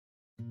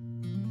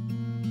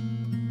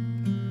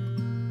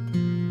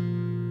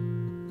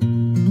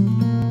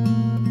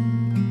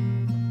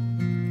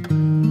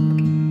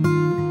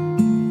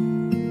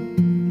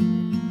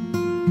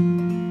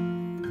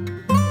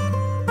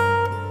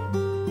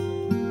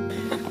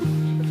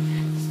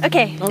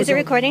Okay, is it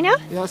recording now?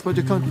 Yes, but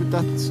you can't put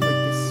that like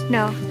this.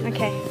 No,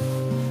 okay.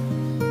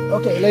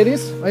 Okay,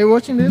 ladies, are you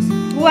watching this?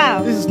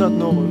 Wow. This is not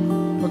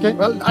normal. Okay,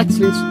 well,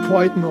 actually it's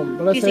quite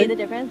normal. But You see the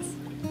difference?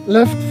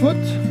 Left foot,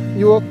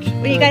 you walk.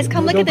 Well, you guys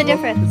come look at the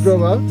difference. You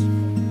grow out.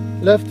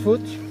 Left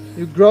foot,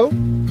 you grow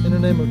in the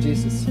name of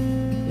Jesus.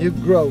 You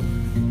grow.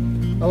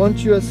 I want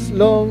you as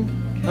long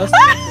as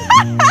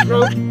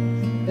grow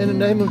in the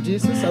name of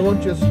Jesus. I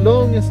want you as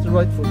long as the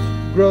right foot.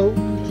 Grow.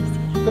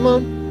 Come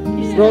on.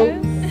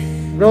 Grow.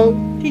 Grow.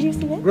 Did you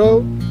see it? Grow.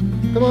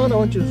 Come on, I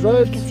want you as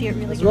right. You can see it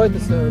really as right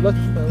as the left.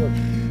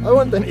 I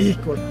want them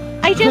equal.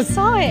 I just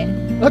saw it.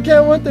 Okay,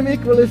 I want them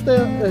equal if they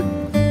are.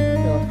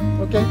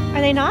 Yeah, okay.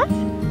 Are they not?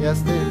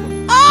 Yes, they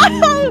are.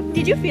 Oh!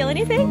 Did you feel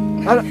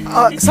anything?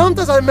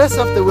 Sometimes I mess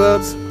up the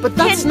words, but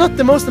that's not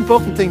the most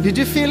important thing. Did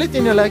you feel it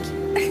in your leg?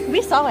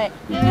 We saw it.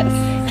 Yes.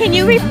 Can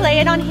you replay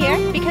it on here?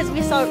 Because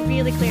we saw it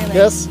really clearly.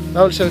 Yes,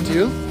 I will show it to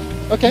you.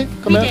 Okay,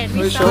 come here.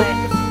 We saw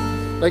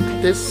it. Like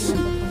this.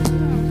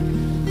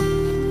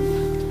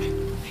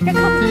 Here,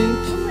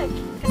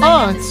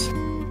 come. It's